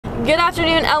Good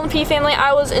afternoon, LMP family.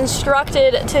 I was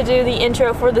instructed to do the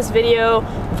intro for this video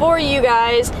for you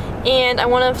guys, and I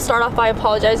want to start off by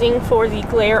apologizing for the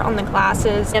glare on the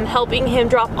glasses. I'm helping him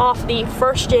drop off the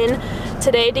first gen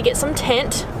today to get some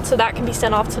tint so that can be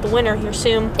sent off to the winter here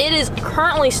soon. It is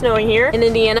currently snowing here in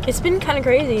Indiana. It's been kind of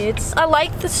crazy. I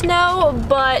like the snow,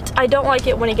 but I don't like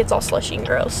it when it gets all slushy and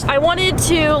gross. I wanted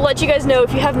to let you guys know,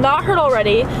 if you have not heard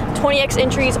already, 20X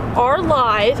entries are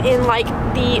live, and like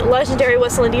the legendary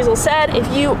Westland Diesel said,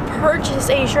 if you purchase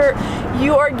a shirt,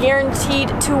 you are guaranteed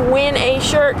to win a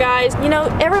shirt, guys. You know,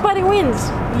 everybody wins.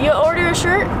 You order a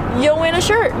shirt, you'll win a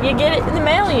shirt. You get it in the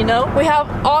mail, you know. We have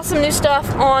awesome new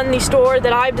stuff on the store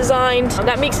that I've designed.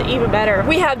 That makes it even better.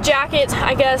 We have jackets.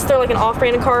 I guess they're like an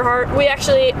off-brand of Carhartt. We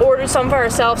actually ordered some for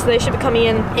ourselves, so they should be coming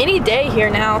in any day here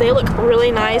now. They look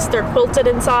really nice. They're quilted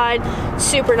inside,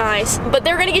 super nice. But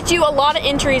they're gonna get you a lot of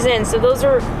entries in, so those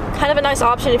are kind of a nice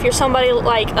option if you're somebody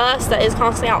like us that is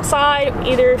constantly outside,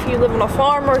 either if you live on a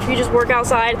farm or if you just work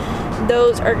outside.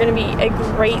 Those are going to be a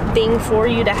great thing for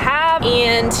you to have,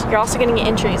 and you're also going to get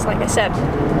entries, like I said.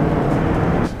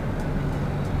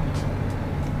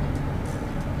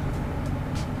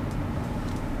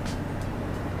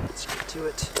 Let's get to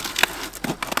it.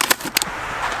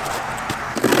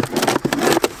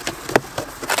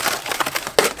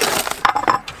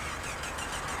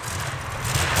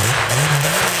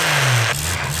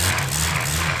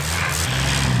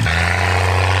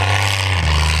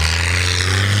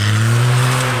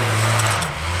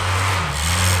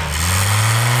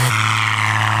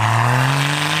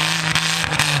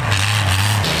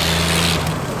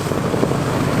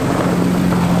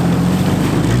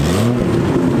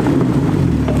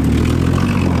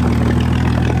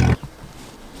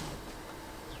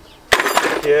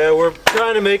 Yeah, we're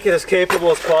trying to make it as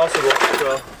capable as possible,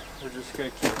 so we're just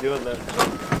going to keep doing that.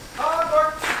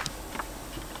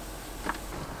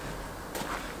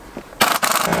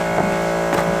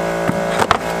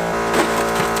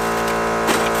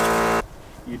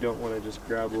 You don't want to just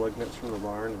grab lug nuts from the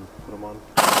barn and put them on.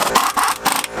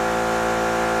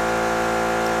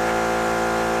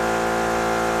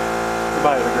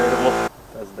 Biodegradable.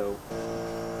 That's dope.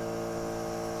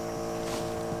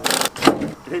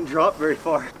 Didn't drop very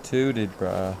far. Tooted,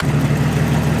 bruh.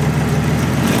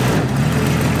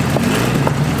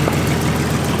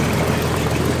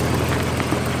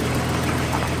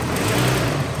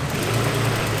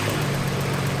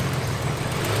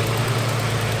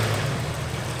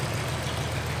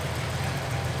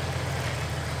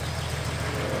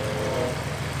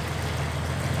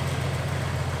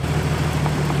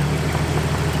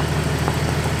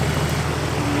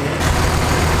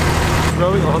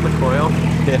 Throwing on the coil.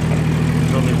 Yeah.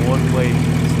 There's only one way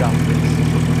to stop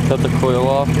this. Cut the coil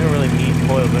off. You don't really need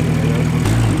coils anyway, though.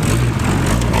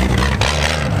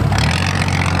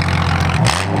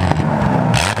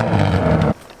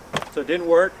 So it didn't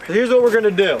work. So here's what we're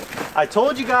gonna do. I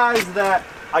told you guys that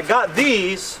I got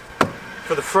these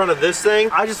for the front of this thing.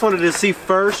 I just wanted to see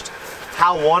first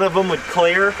how one of them would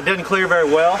clear. It didn't clear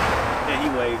very well. Yeah, he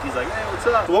waved. He's like, hey, what's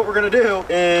up? So what we're gonna do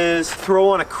is throw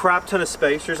on a crap ton of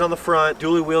spacers on the front,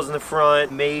 dually wheels in the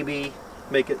front, maybe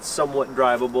make it somewhat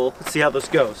drivable. Let's see how this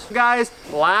goes. Guys,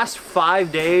 last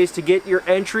 5 days to get your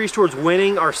entries towards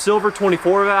winning our silver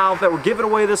 24 valve that we're giving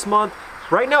away this month.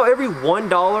 Right now, every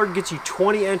 $1 gets you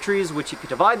 20 entries, which if you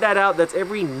divide that out, that's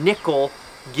every nickel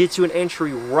gets you an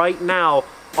entry right now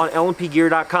on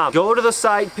lmpgear.com. Go to the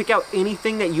site, pick out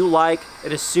anything that you like,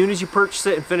 and as soon as you purchase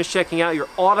it and finish checking out, you're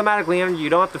automatically entered. You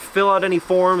don't have to fill out any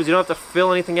forms, you don't have to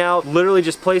fill anything out. Literally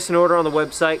just place an order on the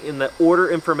website, and the order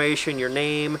information, your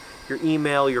name, your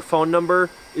email, your phone number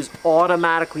is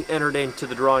automatically entered into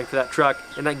the drawing for that truck,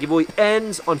 and that giveaway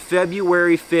ends on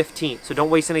February 15th. So don't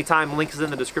waste any time, link is in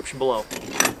the description below.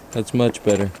 That's much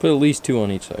better. Put at least 2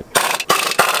 on each side.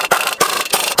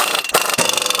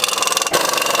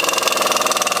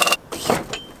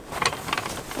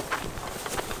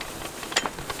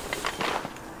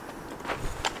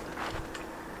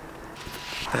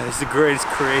 That is the greatest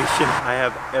creation I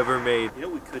have ever made. You know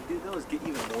what we could do though is get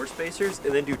even more spacers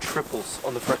and then do triples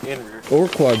on the front and rear. Or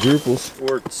quadruples.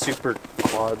 Or super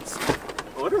quads.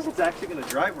 I wonder if it's actually going to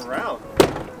drive around.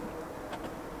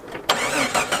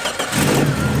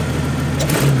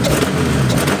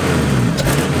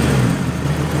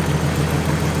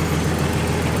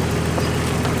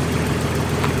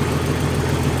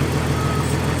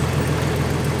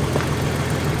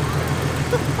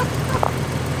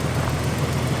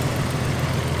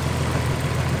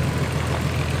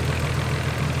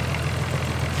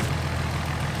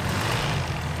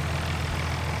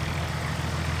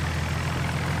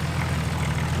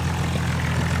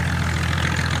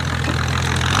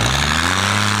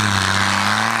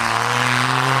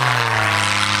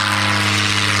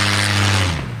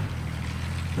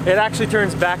 It actually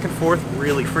turns back and forth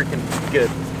really freaking good.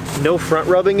 No front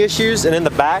rubbing issues, and in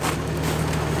the back,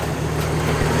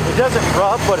 it doesn't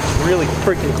rub, but it's really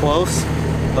freaking close.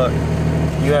 Look,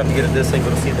 you have to get at this angle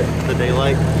to see the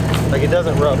daylight. Like, it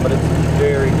doesn't rub, but it's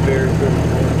very, very, very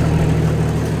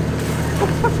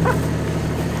close.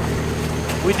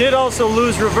 We did also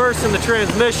lose reverse in the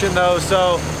transmission though,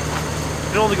 so you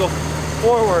can only go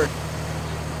forward.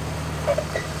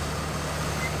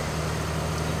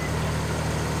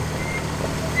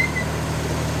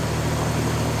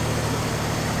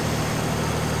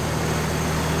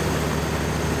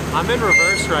 I'm in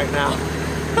reverse right now.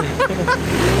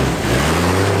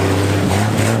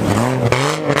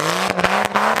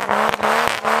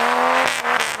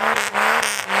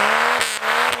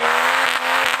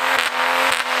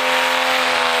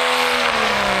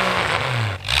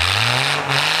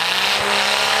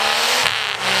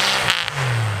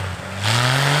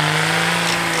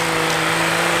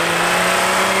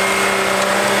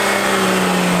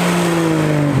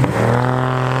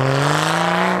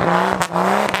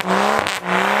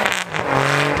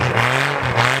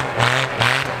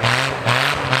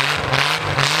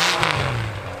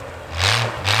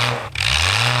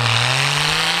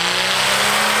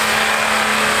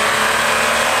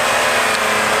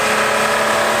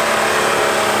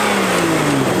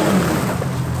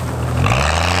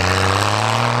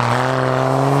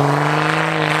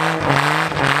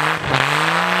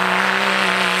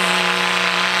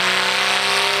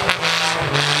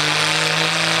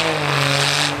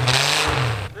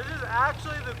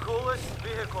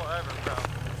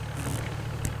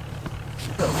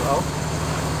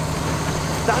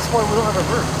 That's why we don't have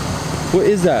reverse. What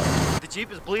is that? The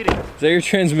Jeep is bleeding. Is that your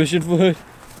transmission fluid?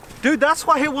 Dude, that's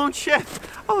why it won't shift.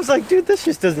 I was like, dude, this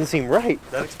just doesn't seem right.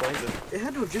 That explains it. It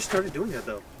had to have just started doing that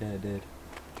though. Yeah, it did.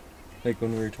 Like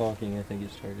when we were talking, I think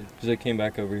it started. Because I came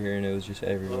back over here and it was just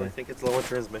everywhere. Well, I think it's low on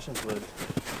transmission fluid.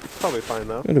 Probably fine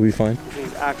though. It'll be fine. This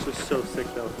thing's actually so sick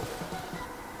though.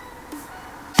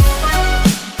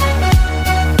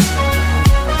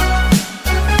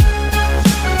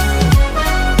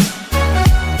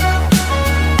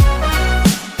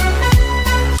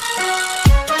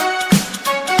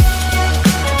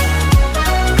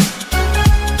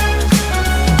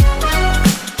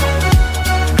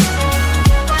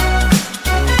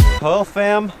 Well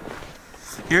fam,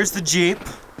 here's the Jeep,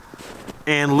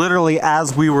 and literally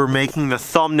as we were making the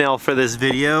thumbnail for this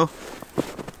video,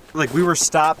 like we were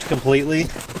stopped completely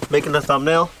making the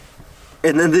thumbnail,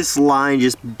 and then this line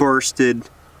just bursted.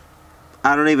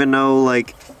 I don't even know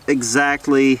like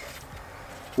exactly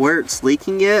where it's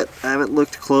leaking yet. I haven't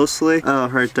looked closely. Oh,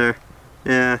 right there.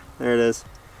 Yeah, there it is.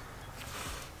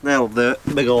 That'll do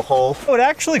it. Big old hole. Oh, it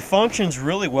actually functions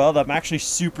really well. I'm actually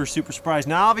super surprised.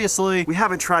 Now, obviously, we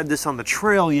haven't tried this on the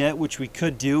trail yet, which we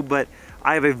could do, but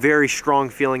I have a very strong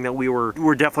feeling that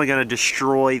we're definitely going to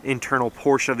destroy the internal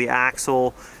portion of the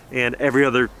axle and every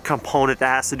other component that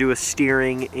has to do with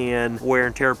steering and wear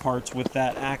and tear parts with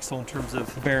that axle in terms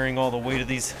of bearing all the weight of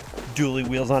these dually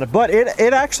wheels on it. But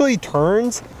it actually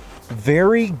turns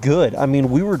very good. I mean,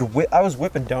 I was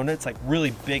whipping donuts, like really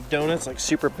big donuts, like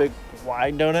super big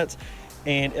wide donuts,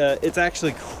 and it's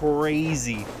actually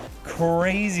crazy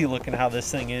looking how this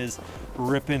thing is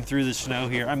ripping through the snow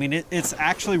here. I mean, it's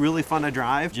actually really fun to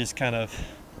drive. Just kind of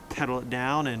pedal it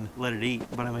down and let it eat.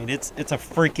 But I mean, it's a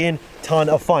freaking ton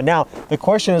of fun. Now, the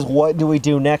question is, what do we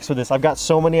do next with this? I've got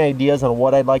so many ideas on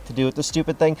what I'd like to do with this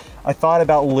stupid thing. I thought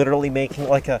about literally making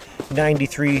like a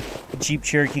 93 Jeep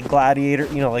Cherokee Gladiator,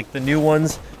 you know, like the new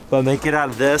ones, but make it out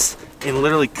of this and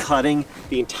literally cutting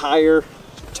the entire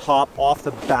top off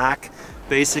the back,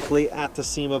 basically at the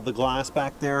seam of the glass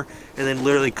back there, and then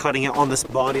literally cutting it on this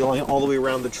body line all the way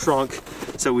around the trunk,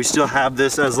 so we still have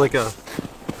this as like a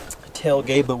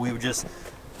tailgate, but we would just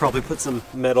probably put some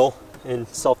metal and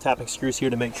self-tapping screws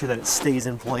here to make sure that it stays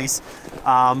in place.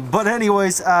 But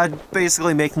anyways,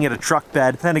 basically making it a truck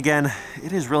bed. Then again,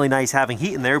 it is really nice having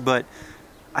heat in there, but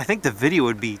I think the video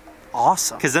would be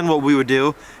awesome, because then what we would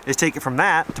do is take it from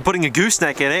that to putting a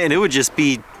gooseneck in it, and it would just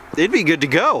be, it'd be good to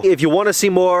go. If you want to see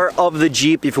more of the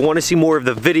Jeep, if you want to see more of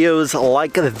the videos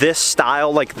like this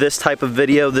style, like this type of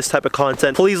video, this type of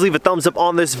content, please leave a thumbs up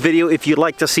on this video if you'd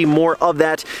like to see more of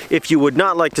that. If you would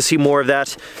not like to see more of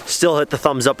that, still hit the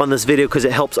thumbs up on this video because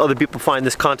it helps other people find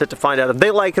this content to find out if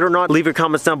they like it or not. Leave your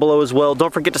comments down below as well.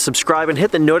 Don't forget to subscribe and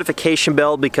hit the notification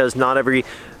bell, because not every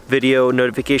video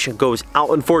notification goes out,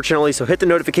 unfortunately, so hit the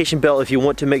notification bell if you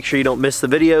want to make sure you don't miss the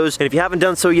videos. And if you haven't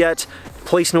done so yet,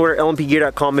 place an order at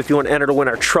lmpgear.com if you want to enter to win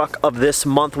our truck of this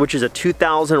month, which is a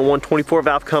 2001 24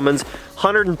 valve Cummins,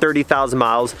 130,000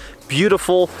 miles,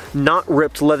 beautiful, not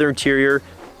ripped leather interior,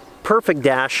 perfect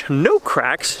dash, no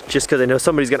cracks, just because I know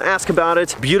somebody's gonna ask about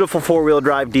it. Beautiful 4-wheel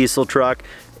drive diesel truck,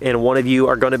 and one of you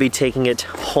are gonna be taking it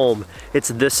home. It's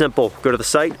this simple. Go to the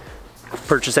site,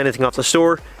 purchase anything off the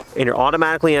store, and you're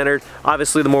automatically entered.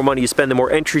 Obviously, the more money you spend, the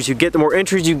more entries you get. The more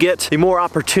entries you get, the more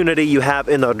opportunity you have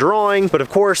in the drawing. But of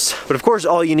course,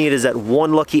 all you need is that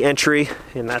one lucky entry,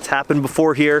 and that's happened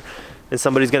before here, and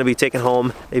somebody's gonna be taking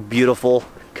home a beautiful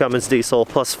Cummins diesel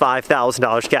plus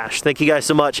 $5,000 cash. Thank you guys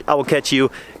so much. I will catch you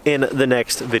in the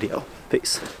next video.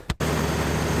 Peace.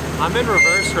 I'm in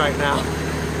reverse right now.